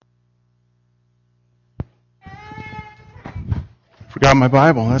Forgot my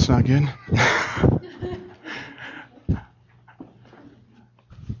Bible. That's not good.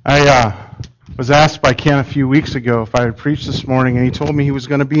 I was asked by Ken a few weeks ago if I would preach this morning, and he told me he was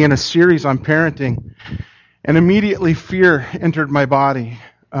going to be in a series on parenting, and immediately fear entered my body.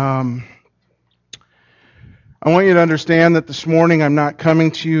 I want you to understand that this morning I'm not coming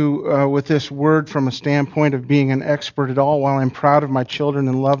to you with this word from a standpoint of being an expert at all. While I'm proud of my children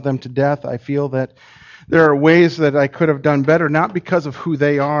and love them to death, I feel that there are ways that I could have done better, not because of who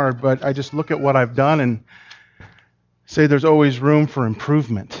they are, but I just look at what I've done and say there's always room for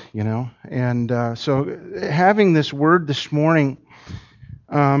improvement, you know. And so having this word this morning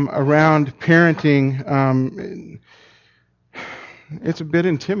around parenting, it's a bit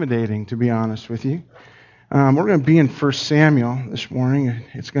intimidating, to be honest with you. We're going to be in 1 Samuel this morning.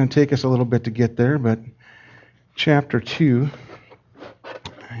 It's going to take us a little bit to get there, but chapter 2,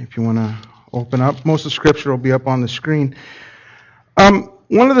 if you want to open up. Most of the scripture will be up on the screen.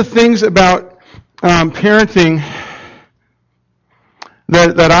 One of the things about parenting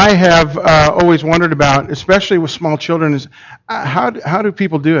that I have always wondered about, especially with small children, is how do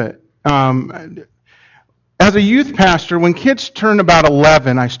people do it? As a youth pastor, when kids turn about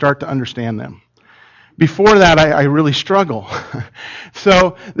 11, I start to understand them. Before that, I really struggle.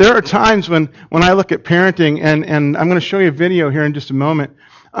 So there are times when I look at parenting, and I'm going to show you a video here in just a moment,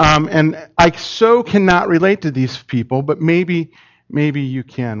 and I so cannot relate to these people, but maybe you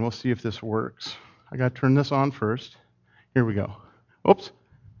can. We'll see if this works. I got to turn this on first. Here we go. Oops.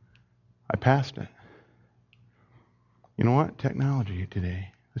 I passed it. You know what? Technology today.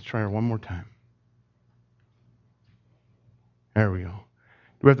 Let's try it one more time. There we go.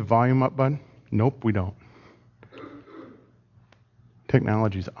 Do we have the volume up, bud? Nope, we don't.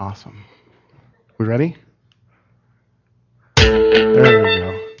 Technology's awesome. We ready? There we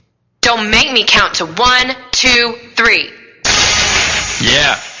go. Don't make me count to 1, 2, 3.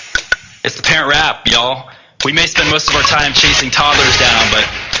 Yeah, it's the parent rap, y'all. We may spend most of our time chasing toddlers down, but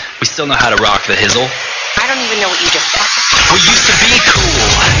we still know how to rock the hizzle. I don't even know what you just said. We used to be cool,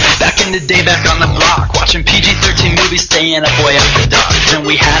 back in the day, back on the block, watching PG-13 movies, staying up way after dark. Then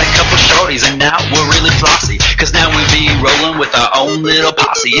we had a couple shorties, and now we're really flossy, cause now we be rolling with our own little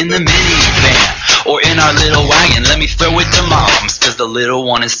posse in the minivan, or in our little wagon. Let me throw it to moms, cause the little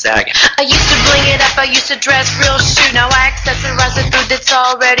one is sagging. I used to bling it up, I used to dress real shoe. Now I accessorize the food that's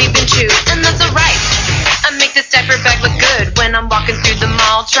already been chewed, and that's alright. I make this diaper bag look good when I'm walking through the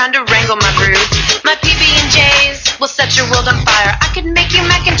mall trying to wrangle my brood. My PB&Js will set your world on fire. I could make you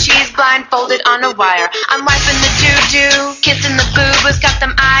mac and cheese blindfolded on a wire. I'm wiping the doo-doo, kissing the boo-boos, got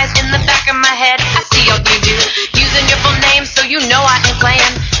them eyes in the back of my head. I see all you do, using your full name so you know I ain't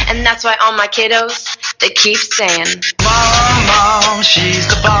playing. And that's why all my kiddos, they keep saying, Mom, she's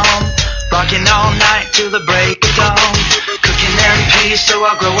the bomb, rocking all night till the break of dawn. Cooking in peace so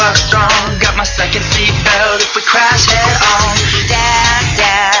I'll grow up strong. Got my second seatbelt if we crash head on.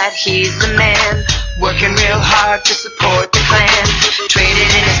 Dad, he's the man, working real hard to support the clan. Traded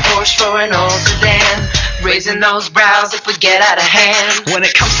in his Porsche for an old sedan, raising those brows if we get out of hand. When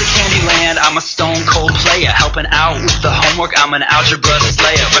it comes to Candyland, I'm a stone cold player. Helping out with the homework, I'm an algebra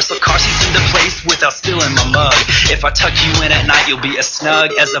slayer. Wrestle car seats into place without spilling my mug. If I tuck you in at night, you'll be as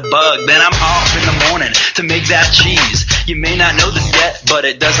snug as a bug. Then I'm off in the morning to make that cheese. You may not know this yet, but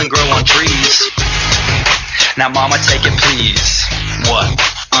it doesn't grow on trees. Now mama, take it please. What?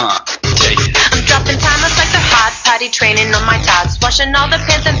 Take it. I'm dropping timers like they're hot, potty training on my tots, washing all the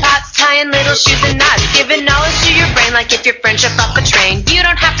pans and pots, tying little shoes and knots, giving knowledge to your brain like if you're friendship off a train. You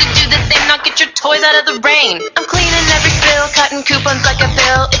don't have to do the same, now get your toys out of the rain. I'm cleaning every spill, cutting coupons like a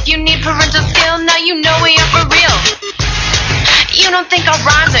bill. If you need parental skill, now you know we are for real. You don't think our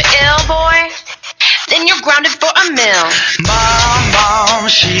rhymes are ill, boy? Then you're grounded for a meal. Mom,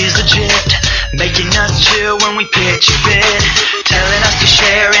 she's legit, making us chill when we pitch a bid, telling us to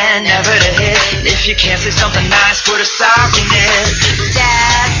share and never to hit. If you can't say something nice, put a sock in it.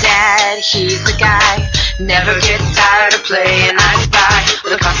 Dad, he's the guy, never gets tired of playing I Spy,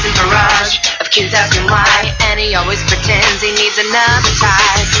 with a constant barrage of kids asking why, and he always pretends he needs another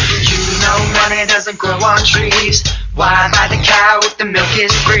tie. You know money doesn't grow on trees, why buy the cow if the milk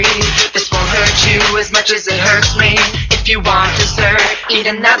is free? This won't hurt you as much as it hurts me. If you want dessert, eat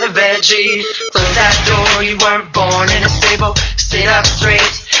another veggie. Close that door, you weren't born in a stable. Sit up straight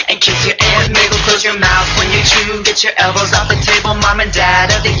and kiss your Aunt Mabel. Close your mouth when you chew, get your elbows off the table. Mom and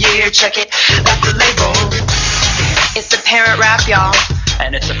Dad of the year, check it, that's the label. It's the parent rap, y'all.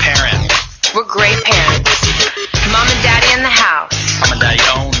 And it's a parent. We're great parents. Mom and Daddy in the house. Mom and Daddy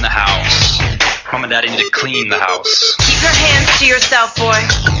own the house. Mom and Daddy need to clean the house. Keep your hands to yourself, boy.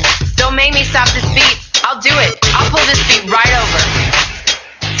 Don't make me stop this beat. I'll do it. I'll pull this beat right over.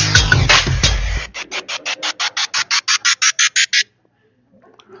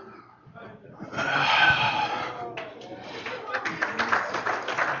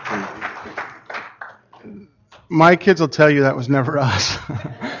 my kids will tell you that was never us.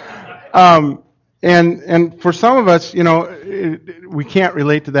 And for some of us, we can't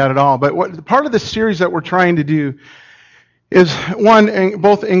relate to that at all. But part of the series that we're trying to do is, one,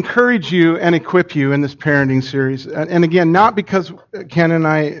 both encourage you and equip you in this parenting series. And again, not because Ken and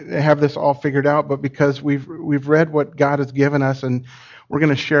I have this all figured out, but because we've read what God has given us, and we're going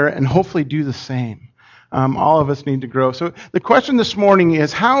to share it and hopefully do the same. All of us need to grow. So the question this morning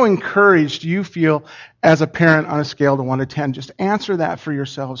is, how encouraged do you feel as a parent on a scale to 1 to 10? Just answer that for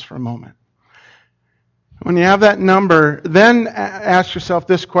yourselves for a moment. When you have that number, then ask yourself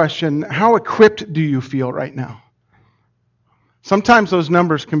this question: how equipped do you feel right now? Sometimes those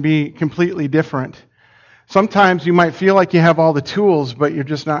numbers can be completely different. Sometimes you might feel like you have all the tools, but you're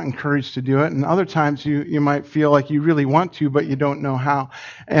just not encouraged to do it. And other times you might feel like you really want to, but you don't know how.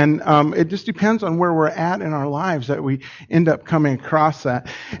 And it just depends on where we're at in our lives that we end up coming across that.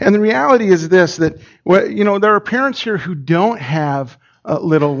 And the reality is this, that there are parents here who don't have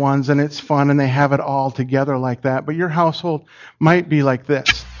little ones, and it's fun, and they have it all together like that. But your household might be like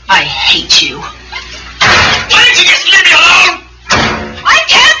this. I hate you. Why didn't you just leave me alone? I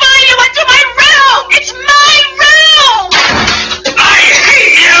can't believe you went to my room! It's my room! I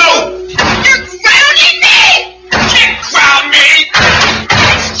hate you! You're grounding me! You can't ground me!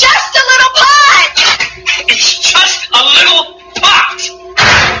 It's just a little pot! It's just a little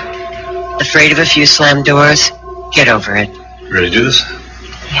pot! Afraid of a few slammed doors? Get over it. You ready to do this?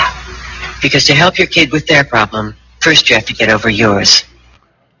 Yeah. Because to help your kid with their problem, first you have to get over yours.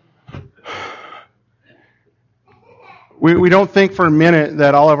 We don't think for a minute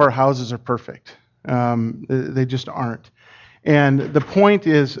that all of our houses are perfect. They just aren't. And the point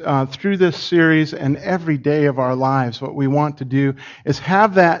is, through this series and every day of our lives, what we want to do is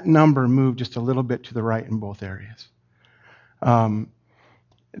have that number move just a little bit to the right in both areas. I'm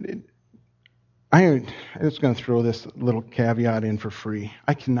just going to throw this little caveat in for free.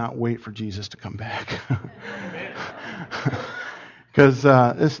 I cannot wait for Jesus to come back. Because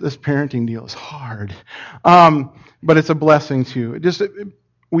this parenting deal is hard. But it's a blessing too.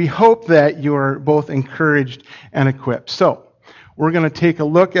 We hope that you're both encouraged and equipped. So we're going to take a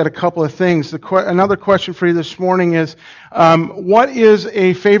look at a couple of things. Another question for you this morning is, what is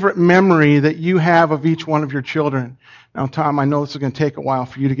a favorite memory that you have of each one of your children? Now, Tom, I know this is going to take a while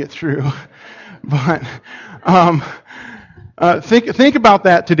for you to get through, but think about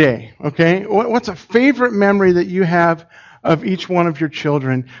that today. Okay, what's a favorite memory that you have of each one of your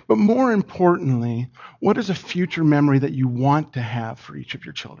children? But more importantly, what is a future memory that you want to have for each of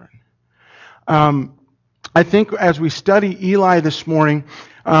your children? I think as we study Eli this morning,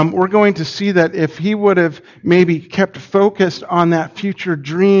 we're going to see that if he would have maybe kept focused on that future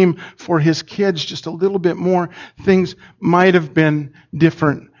dream for his kids just a little bit more, things might have been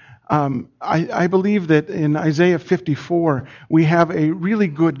different. I believe that in Isaiah 54, we have a really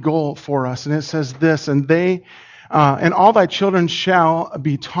good goal for us, and it says this: and all thy children shall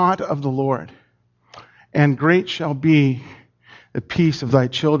be taught of the Lord, and great shall be the peace of thy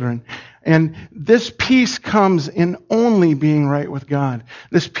children. And this peace comes in only being right with God.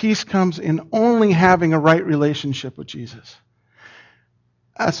 This peace comes in only having a right relationship with Jesus.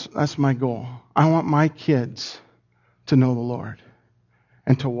 That's my goal. I want my kids to know the Lord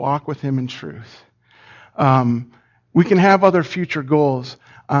and to walk with Him in truth. We can have other future goals.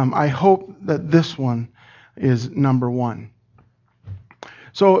 I hope that this one is number one.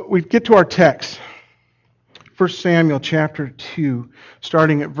 So we get to our text. 1 Samuel chapter 2,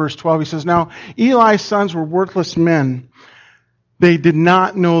 starting at verse 12. He says, "Now Eli's sons were worthless men. They did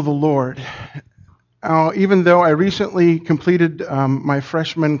not know the Lord." Even though I recently completed my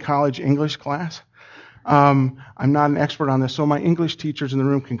freshman college English class, I'm not an expert on this, so my English teachers in the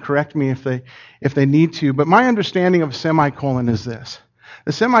room can correct me if they need to. But my understanding of a semicolon is this.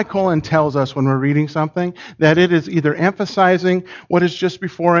 The semicolon tells us when we're reading something that it is either emphasizing what is just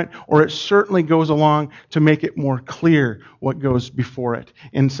before it, or it certainly goes along to make it more clear what goes before it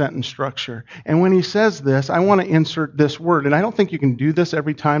in sentence structure. And when he says this, I want to insert this word. And I don't think you can do this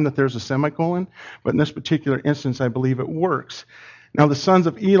every time that there's a semicolon, but in this particular instance, I believe it works. Now, the sons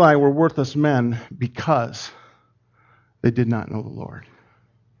of Eli were worthless men because they did not know the Lord.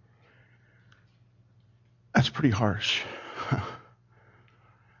 That's pretty harsh.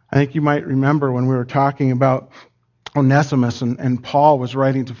 I think you might remember when we were talking about Onesimus, and Paul was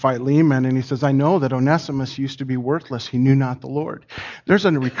writing to Philemon, and he says, I know that Onesimus used to be worthless. He knew not the Lord. There's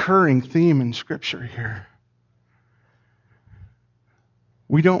a recurring theme in Scripture here.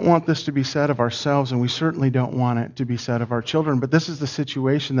 We don't want this to be said of ourselves, and we certainly don't want it to be said of our children, but this is the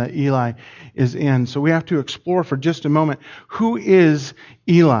situation that Eli is in. So we have to explore for just a moment, who is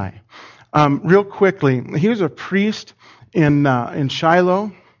Eli? Real quickly, he was a priest in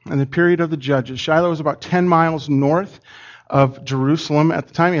Shiloh in the period of the judges. Shiloh was about 10 miles north of Jerusalem. At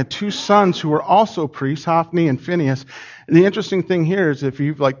the time, he had two sons who were also priests, Hophni and Phinehas. And the interesting thing here is if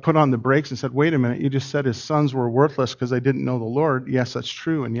you've put on the brakes and said, wait a minute, you just said his sons were worthless because they didn't know the Lord. Yes, that's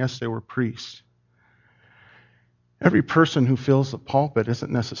true, and yes, they were priests. Every person who fills the pulpit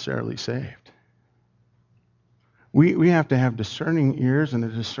isn't necessarily saved. We have to have discerning ears and a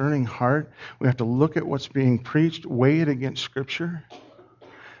discerning heart. We have to look at what's being preached, weigh it against Scripture.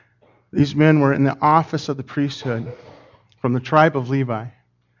 These men were in the office of the priesthood from the tribe of Levi,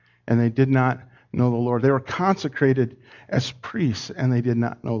 and they did not know the Lord. They were consecrated as priests, and they did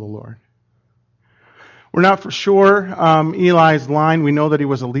not know the Lord. We're not for sure Eli's line. We know that he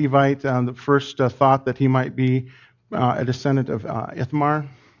was a Levite. The first thought that he might be a descendant of Ithamar,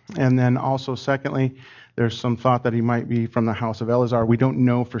 and then also secondly, there's some thought that he might be from the house of Eleazar. We don't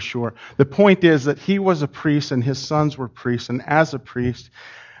know for sure. The point is that he was a priest and his sons were priests. And as a priest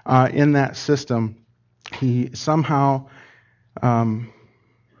in that system, he somehow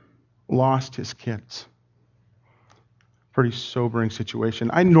lost his kids. Pretty sobering situation.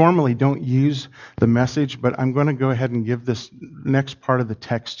 I normally don't use the message, but I'm going to go ahead and give this next part of the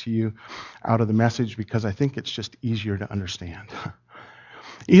text to you out of the message because I think it's just easier to understand.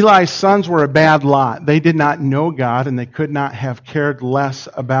 Eli's sons were a bad lot. They did not know God, and they could not have cared less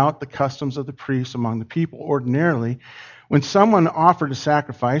about the customs of the priests among the people. Ordinarily, when someone offered a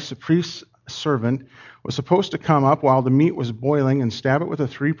sacrifice, the priest's servant was supposed to come up while the meat was boiling and stab it with a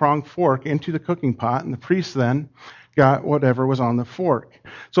three-pronged fork into the cooking pot, and the priest then got whatever was on the fork.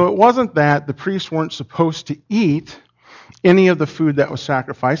 So it wasn't that the priests weren't supposed to eat any of the food that was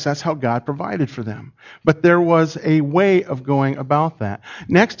sacrificed. That's how God provided for them. But there was a way of going about that.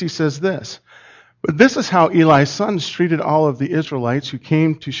 Next he says this, but this is how Eli's sons treated all of the Israelites who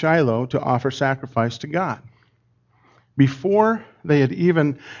came to Shiloh to offer sacrifice to God. Before they had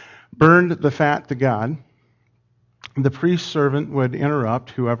even burned the fat to God, the priest's servant would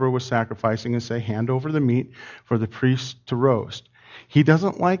interrupt whoever was sacrificing and say, hand over the meat for the priest to roast. He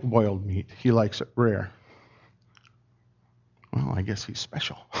doesn't like boiled meat. He likes it rare. Well, I guess he's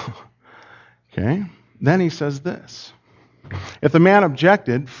special. Okay. Then he says this. If the man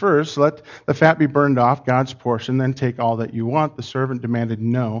objected, first let the fat be burned off, God's portion, then take all that you want. The servant demanded,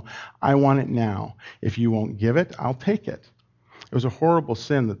 no, I want it now. If you won't give it, I'll take it. It was a horrible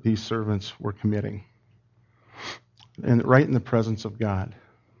sin that these servants were committing. And right in the presence of God,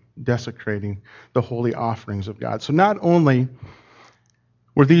 desecrating the holy offerings of God. So not only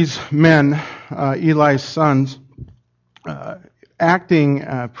were these men, Eli's sons, acting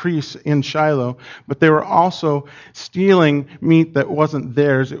priests in Shiloh, but they were also stealing meat that wasn't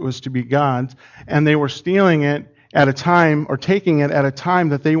theirs, it was to be God's, and they were stealing it at a time, or taking it at a time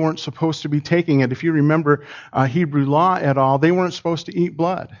that they weren't supposed to be taking it. If you remember Hebrew law at all, they weren't supposed to eat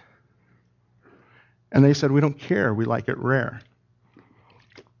blood. And they said, we don't care, we like it rare.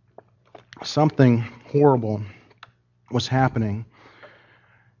 Something horrible was happening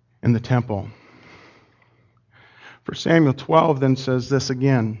in the temple. 1 Samuel 12 then says this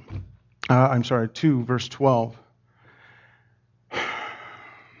again. 2, verse 12.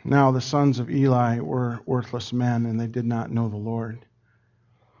 Now the sons of Eli were worthless men, and they did not know the Lord.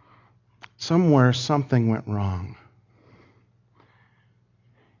 Somewhere something went wrong.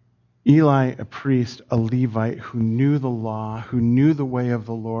 Eli, a priest, a Levite who knew the law, who knew the way of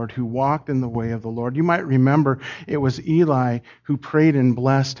the Lord, who walked in the way of the Lord. You might remember it was Eli who prayed and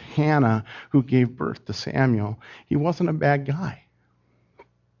blessed Hannah, who gave birth to Samuel. He wasn't a bad guy.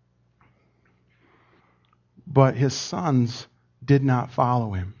 But his sons did not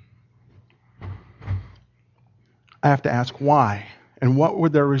follow him. I have to ask why, and what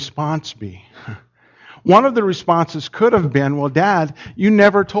would their response be? One of the responses could have been, well, Dad, you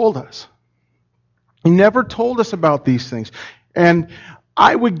never told us. You never told us about these things. And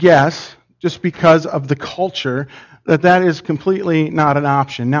I would guess, just because of the culture, that is completely not an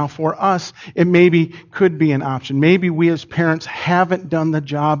option. Now, for us, it maybe could be an option. Maybe we as parents haven't done the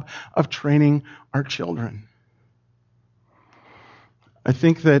job of training our children. I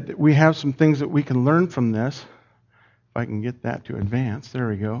think that we have some things that we can learn from this. If I can get that to advance. There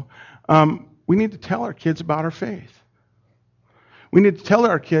we go. We need to tell our kids about our faith. We need to tell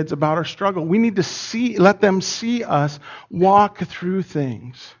our kids about our struggle. We need to let them see us walk through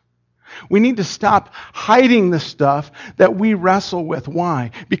things. We need to stop hiding the stuff that we wrestle with.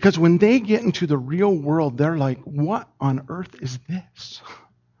 Why? Because when they get into the real world, they're like, what on earth is this?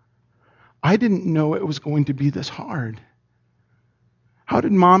 I didn't know it was going to be this hard. How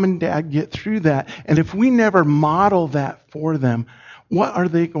did Mom and Dad get through that? And if we never model that for them, what are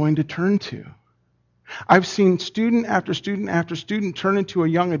they going to turn to? I've seen student after student after student turn into a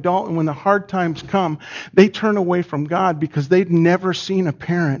young adult, and when the hard times come, they turn away from God because they'd never seen a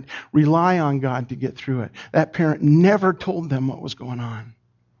parent rely on God to get through it. That parent never told them what was going on.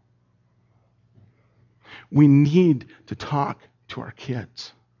 We need to talk to our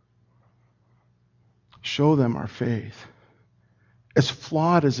kids. Show them our faith, as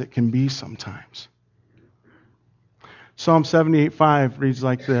flawed as it can be sometimes. Psalm 78:5 reads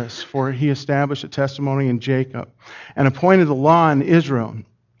like this: "For he established a testimony in Jacob and appointed a law in Israel,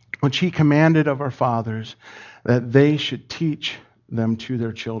 which he commanded of our fathers, that they should teach them to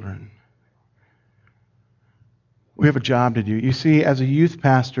their children." We have a job to do. You see, as a youth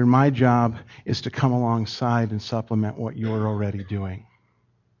pastor, my job is to come alongside and supplement what you're already doing.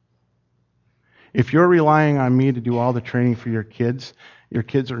 If you're relying on me to do all the training for your kids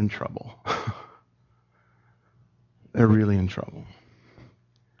are in trouble. They're really in trouble.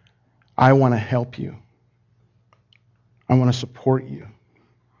 I want to help you. I want to support you.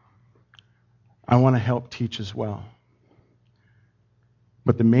 I want to help teach as well.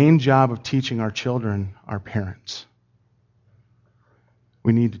 But the main job of teaching our children are parents.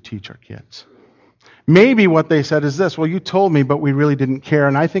 We need to teach our kids. Maybe what they said is this: well, you told me, but we really didn't care.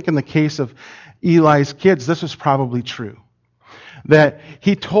 And I think in the case of Eli's kids, this was probably true. That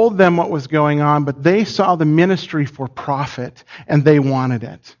he told them what was going on, but they saw the ministry for profit, and they wanted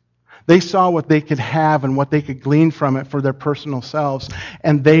it. They saw what they could have and what they could glean from it for their personal selves,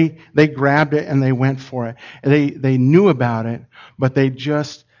 and they grabbed it and they went for it. They knew about it, but they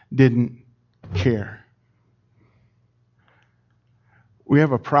just didn't care. We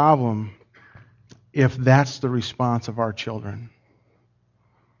have a problem if that's the response of our children.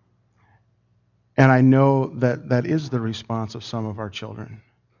 And I know that that is the response of some of our children.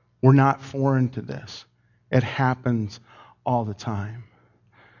 We're not foreign to this. It happens all the time.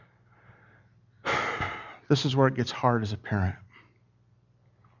 This is where it gets hard as a parent.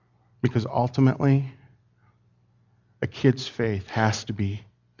 Because ultimately, a kid's faith has to be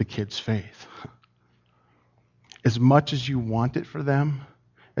the kid's faith. As much as you want it for them,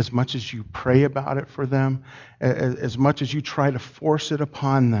 as much as you pray about it for them, as much as you try to force it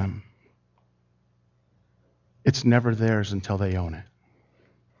upon them, it's never theirs until they own it.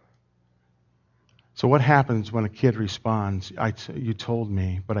 So what happens when a kid responds, you told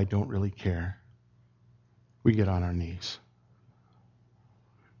me, but I don't really care? We get on our knees.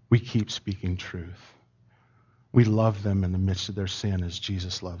 We keep speaking truth. We love them in the midst of their sin as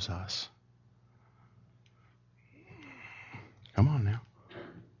Jesus loves us. Come on now.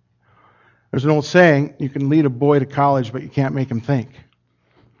 There's an old saying, you can lead a boy to college, but you can't make him think.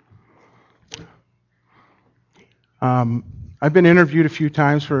 I've been interviewed a few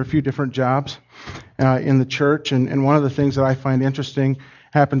times for a few different jobs in the church, and one of the things that I find interesting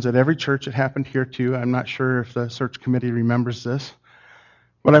happens at every church. It happened here too. I'm not sure if the search committee remembers this,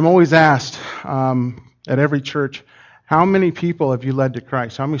 but I'm always asked at every church, how many people have you led to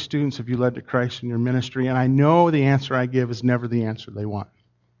Christ? How many students have you led to Christ in your ministry? And I know the answer I give is never the answer they want,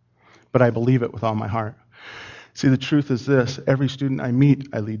 but I believe it with all my heart. See, the truth is this: every student I meet,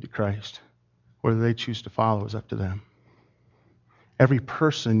 I lead to Christ. Whether they choose to follow is up to them. Every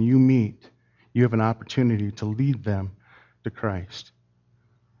person you meet, you have an opportunity to lead them to Christ.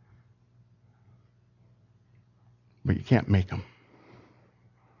 But you can't make them.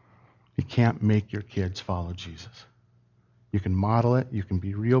 You can't make your kids follow Jesus. You can model it, you can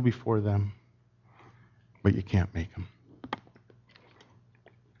be real before them, but you can't make them.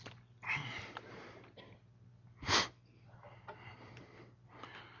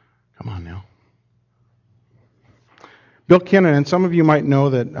 Come on now. Bill Kinnan, and some of you might know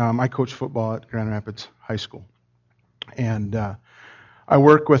that I coach football at Grand Rapids High School. And I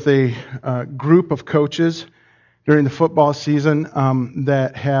work with a group of coaches during the football season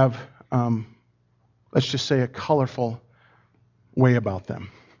that have, let's just say, a colorful way about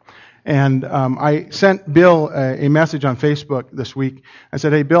them. And I sent Bill a message on Facebook this week. I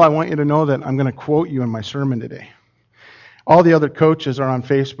said, hey, Bill, I want you to know that I'm going to quote you in my sermon today. All the other coaches are on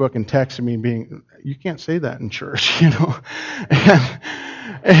Facebook and texting me being, you can't say that in church, you know.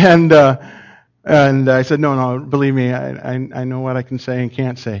 And I said, no, believe me, I know what I can say and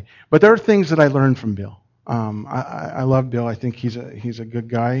can't say. But there are things that I learned from Bill. I love Bill. I think he's a good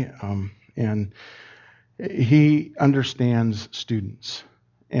guy, and he understands students.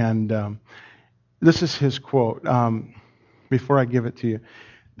 And this is his quote. Before I give it to you.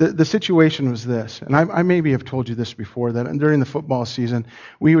 The situation was this, and I maybe have told you this before, that during the football season,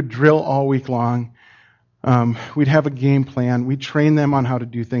 we would drill all week long. We'd have a game plan. We'd train them on how to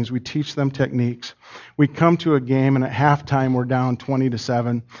do things. We'd teach them techniques. We'd come to a game, and at halftime, we're down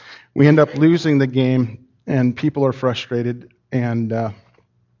 20-7. We end up losing the game, and people are frustrated. And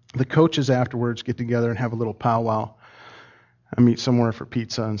the coaches afterwards get together and have a little powwow. I meet somewhere for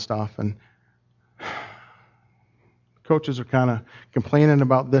pizza and stuff. And coaches are kind of complaining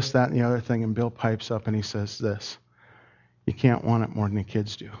about this, that, and the other thing. And Bill pipes up, and he says this: "You can't want it more than the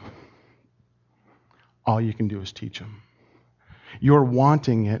kids do. All you can do is teach them. Your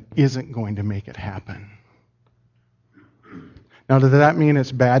wanting it isn't going to make it happen." Now, does that mean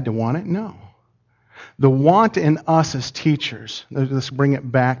it's bad to want it? No. The want in us as teachers, let's bring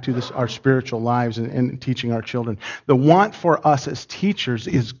it back to our spiritual lives and teaching our children. The want for us as teachers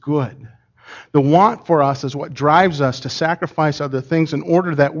is good. The want for us is what drives us to sacrifice other things in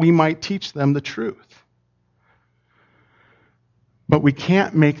order that we might teach them the truth. But we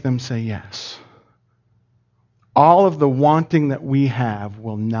can't make them say yes. All of the wanting that we have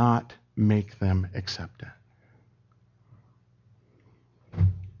will not make them accept it.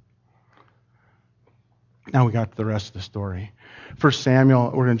 Now we got to the rest of the story. 1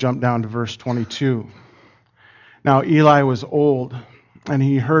 Samuel, we're going to jump down to verse 22. Now Eli was old, and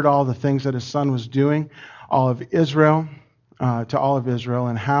he heard all the things that his son was doing, to all of Israel,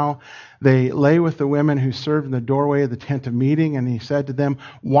 and how they lay with the women who served in the doorway of the tent of meeting. And he said to them,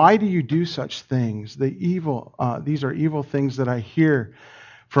 "Why do you do such things? These are evil things that I hear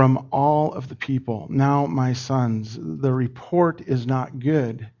from all of the people. Now, my sons, the report is not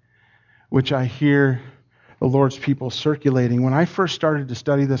good, which I hear the Lord's people circulating." When I first started to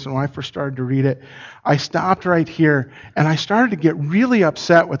study this and when I first started to read it, I stopped right here and I started to get really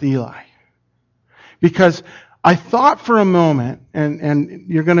upset with Eli. Because I thought for a moment, and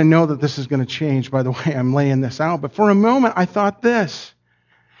you're going to know that this is going to change by the way I'm laying this out, but for a moment I thought this: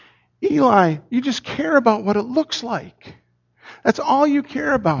 Eli, you just care about what it looks like. That's all you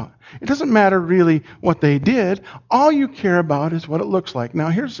care about. It doesn't matter really what they did. All you care about is what it looks like.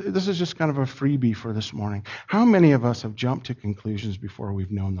 Now this is just kind of a freebie for this morning. How many of us have jumped to conclusions before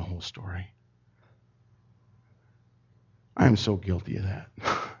we've known the whole story? I am so guilty of that.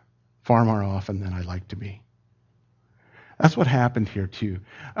 Far more often than I like to be. That's what happened here too.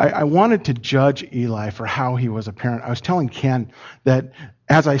 I wanted to judge Eli for how he was a parent. I was telling Ken that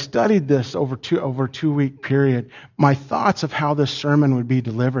as I studied this over a 2-week period, my thoughts of how this sermon would be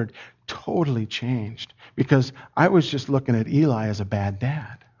delivered totally changed because I was just looking at Eli as a bad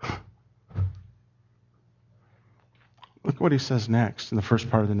dad. Look what he says next in the first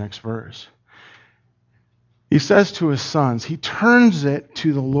part of the next verse. He says to his sons, he turns it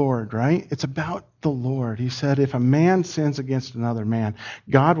to the Lord, right? It's about the Lord. He said, if a man sins against another man,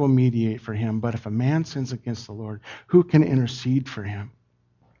 God will mediate for him. But if a man sins against the Lord, who can intercede for him?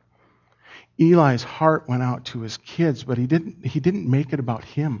 Eli's heart went out to his kids, but he didn't make it about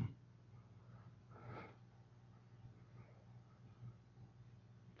him.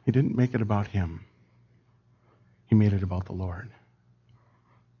 He didn't make it about him. He made it about the Lord.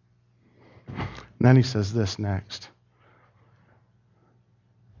 And then he says this next.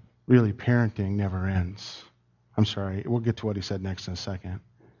 Really, parenting never ends. I'm sorry, we'll get to what he said next in a second.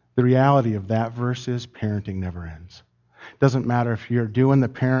 The reality of that verse is parenting never ends. It doesn't matter if you're doing the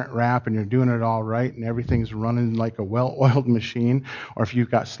parent rap and you're doing it all right and everything's running like a well-oiled machine, or if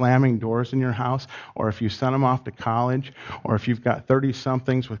you've got slamming doors in your house, or if you send them off to college, or if you've got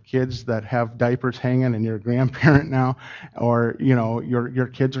 30-somethings with kids that have diapers hanging and you're a grandparent now, or your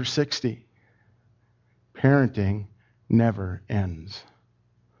kids are 60. Parenting never ends.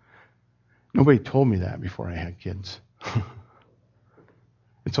 Nobody told me that before I had kids.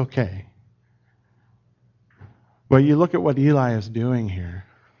 It's okay. But you look at what Eli is doing here,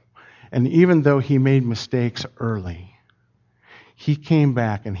 and even though he made mistakes early, he came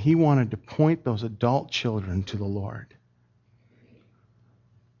back and he wanted to point those adult children to the Lord.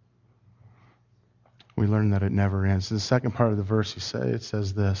 We learn that it never ends. In the second part of the verse, it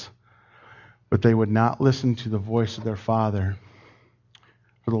says this: but they would not listen to the voice of their father,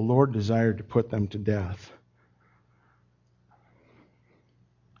 for the Lord desired to put them to death.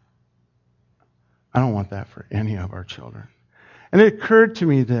 I don't want that for any of our children. And it occurred to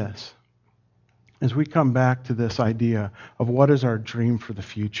me this, as we come back to this idea of what is our dream for the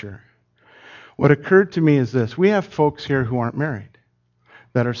future. What occurred to me is this: we have folks here who aren't married,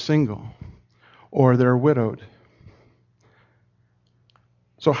 that are single, or they're widowed.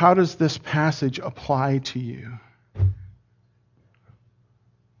 So how does this passage apply to you?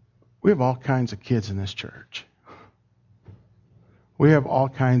 We have all kinds of kids in this church. We have all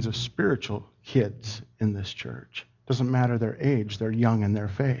kinds of spiritual kids in this church. Doesn't matter their age, they're young in their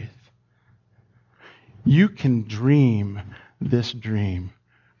faith. You can dream this dream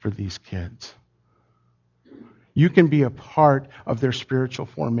for these kids. You can be a part of their spiritual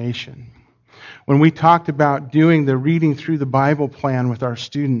formation. When we talked about doing the reading through the Bible plan with our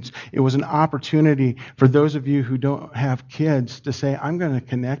students, it was an opportunity for those of you who don't have kids to say, I'm going to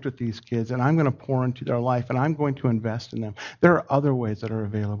connect with these kids and I'm going to pour into their life and I'm going to invest in them. There are other ways that are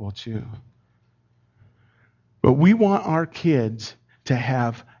available too. But we want our kids to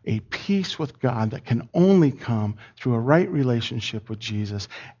have a peace with God that can only come through a right relationship with Jesus.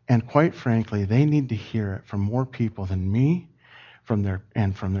 And quite frankly, they need to hear it from more people than me from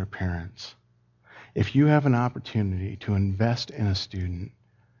their parents. If you have an opportunity to invest in a student,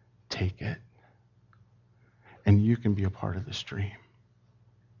 take it. And you can be a part of this dream.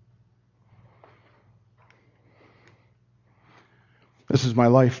 This is my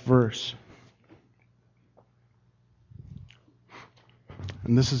life verse.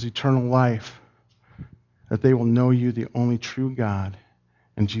 And this is eternal life, that they will know you, the only true God,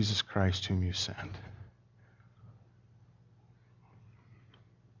 and Jesus Christ whom you sent.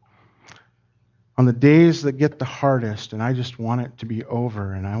 On the days that get the hardest, and I just want it to be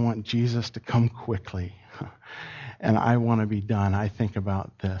over, and I want Jesus to come quickly, and I want to be done, I think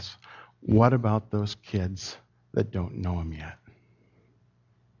about this. What about those kids that don't know him yet?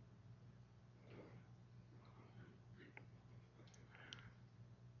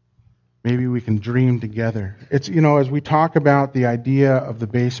 Maybe we can dream together. It's, as we talk about the idea of the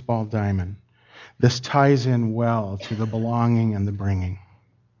baseball diamond, this ties in well to the belonging and the bringing.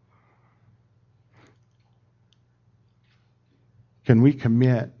 Can we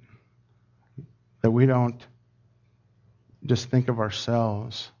commit that we don't just think of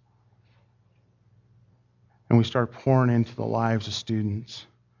ourselves and we start pouring into the lives of students,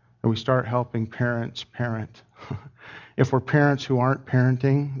 and we start helping parents parent? If we're parents who aren't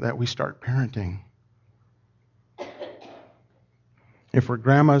parenting, that we start parenting. If we're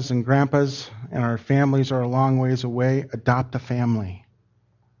grandmas and grandpas and our families are a long ways away, adopt a family.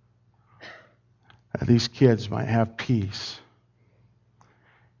 These kids might have peace.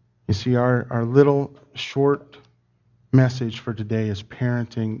 You see, our little short message for today is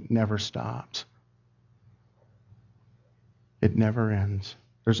parenting never stops. It never ends.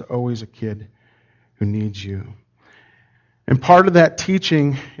 There's always a kid who needs you. And part of that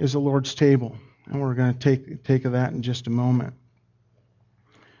teaching is the Lord's table. And we're going to take of that in just a moment.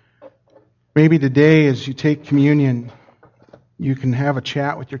 Maybe today, as you take communion, you can have a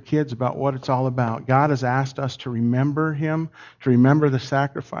chat with your kids about what it's all about. God has asked us to remember Him, to remember the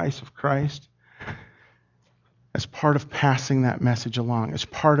sacrifice of Christ, as part of passing that message along, as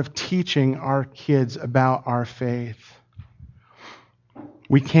part of teaching our kids about our faith.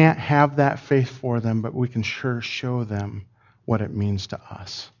 We can't have that faith for them, but we can sure show them what it means to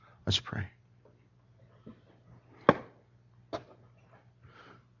us. Let's pray.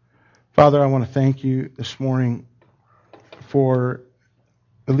 Father, I want to thank you this morning for,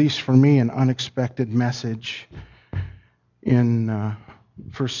 at least for me, an unexpected message in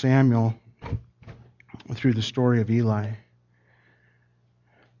 1 Samuel through the story of Eli.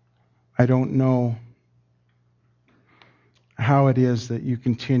 I don't know how it is that you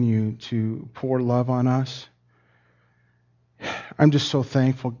continue to pour love on us. I'm just so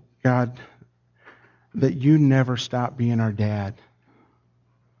thankful, God, that you never stop being our dad.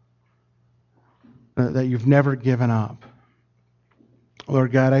 That you've never given up.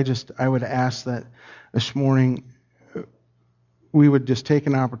 Lord God, I would ask that this morning we would just take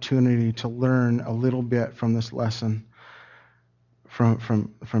an opportunity to learn a little bit from this lesson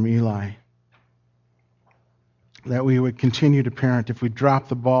from Eli. That we would continue to parent. If we drop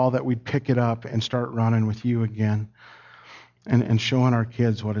the ball, that we'd pick it up and start running with you again. And showing our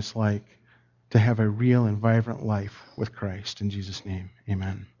kids what it's like to have a real and vibrant life with Christ. In Jesus' name,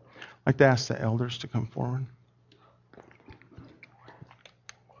 amen. I'd like to ask the elders to come forward.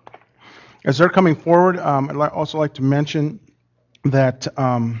 As they're coming forward, I'd also like to mention that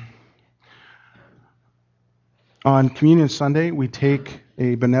on Communion Sunday, we take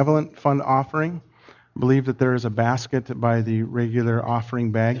a benevolent fund offering. I believe that there is a basket by the regular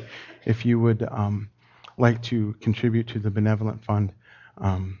offering bag. If you would like to contribute to the benevolent fund,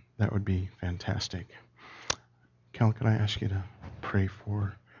 that would be fantastic. Kel, can I ask you to pray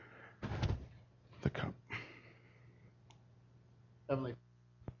for the cup? Heavenly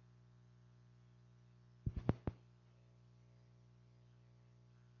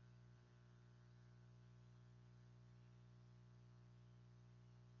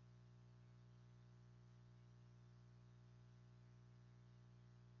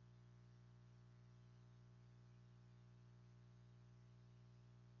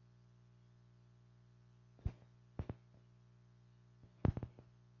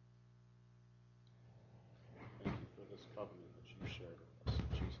covenant that you shared with us. In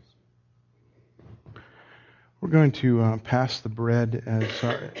Jesus' name. We're going to pass the bread as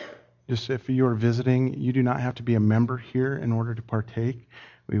just if you are visiting, you do not have to be a member here in order to partake.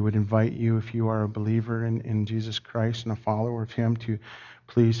 We would invite you, if you are a believer in Jesus Christ and a follower of Him, to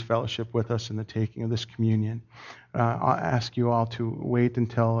please fellowship with us in the taking of this communion. I'll ask you all to wait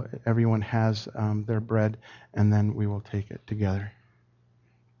until everyone has their bread, and then we will take it together.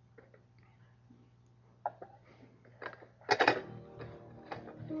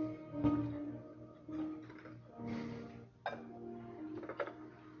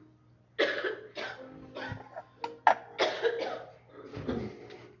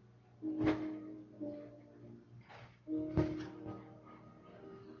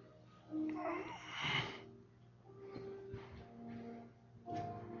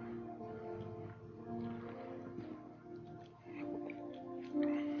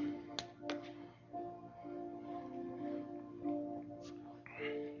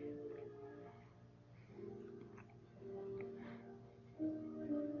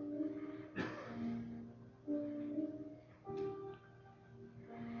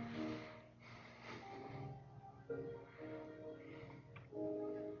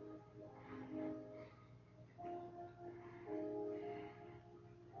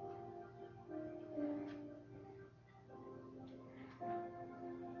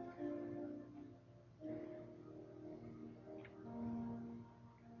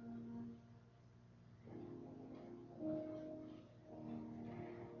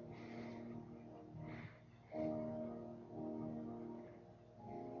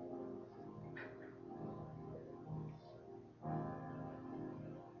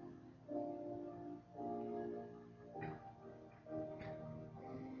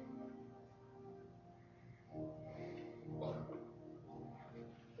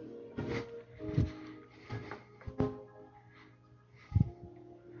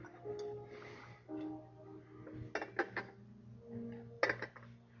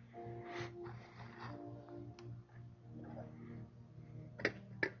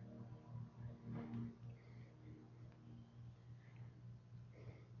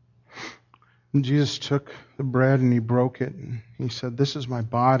 And Jesus took the bread and He broke it, and He said, "This is my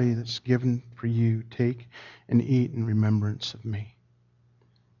body that's given for you. Take and eat in remembrance of me."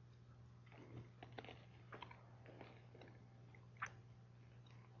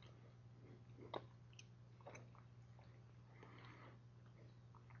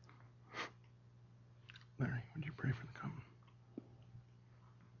 Larry, would you pray for the coming?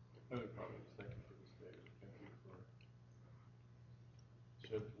 Heavenly Father, just thank you for this day. Thank you for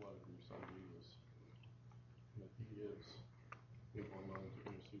shed blood of your Son Jesus, and that He is able and willing to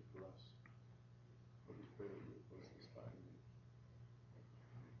intercede for us. I just pray that you would bless this time and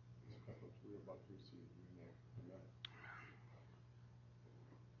this cup which we are about to receive in your name. Amen.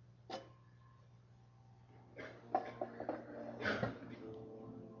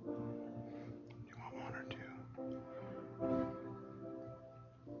 Do you want one or two?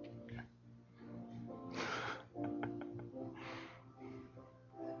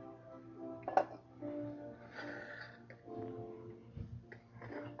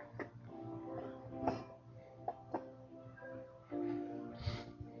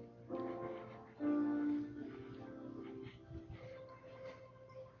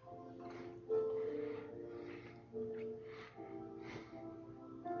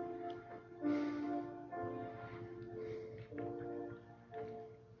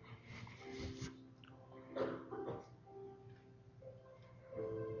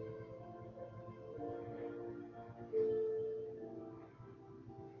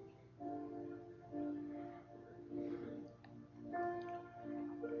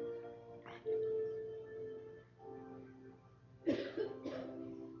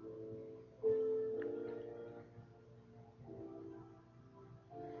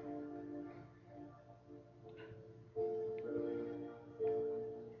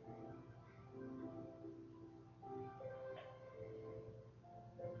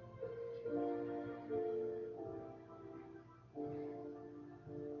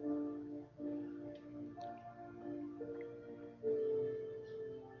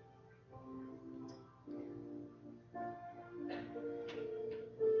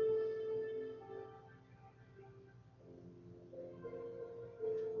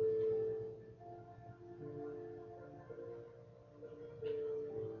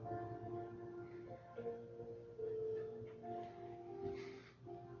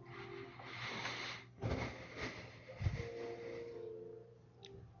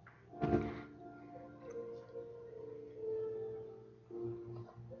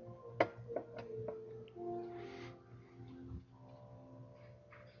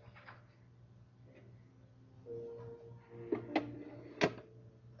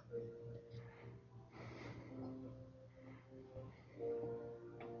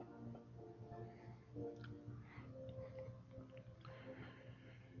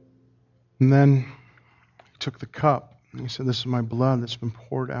 And then he took the cup and he said, "This is my blood that's been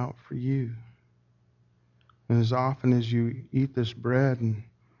poured out for you. And as often as you eat this bread and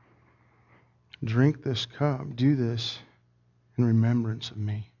drink this cup, do this in remembrance of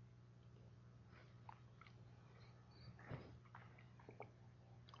me."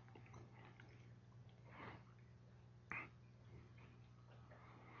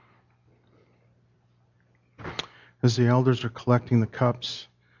 As the elders are collecting the cups,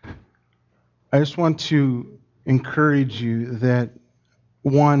 I just want to encourage you that,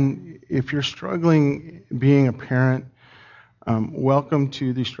 one, if you're struggling being a parent, welcome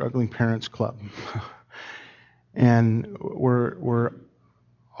to the Struggling Parents Club. And we're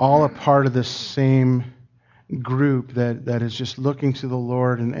all a part of this same group that is just looking to the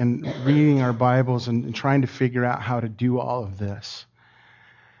Lord and reading our Bibles and trying to figure out how to do all of this.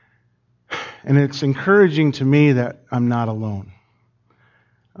 And it's encouraging to me that I'm not alone.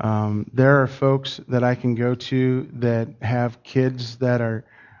 There are folks that I can go to that have kids that are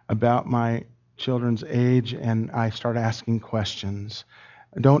about my children's age, and I start asking questions.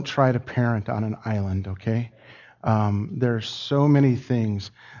 Don't try to parent on an island, okay? There's so many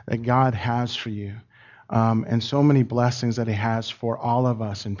things that God has for you, and so many blessings that He has for all of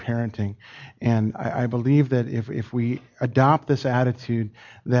us in parenting. And I believe that if we adopt this attitude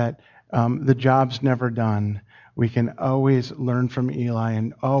that the job's never done, we can always learn from Eli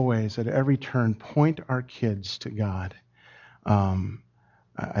and always, at every turn, point our kids to God.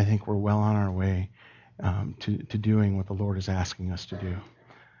 I think we're well on our way to doing what the Lord is asking us to do.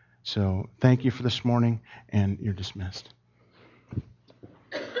 So thank you for this morning, and you're dismissed.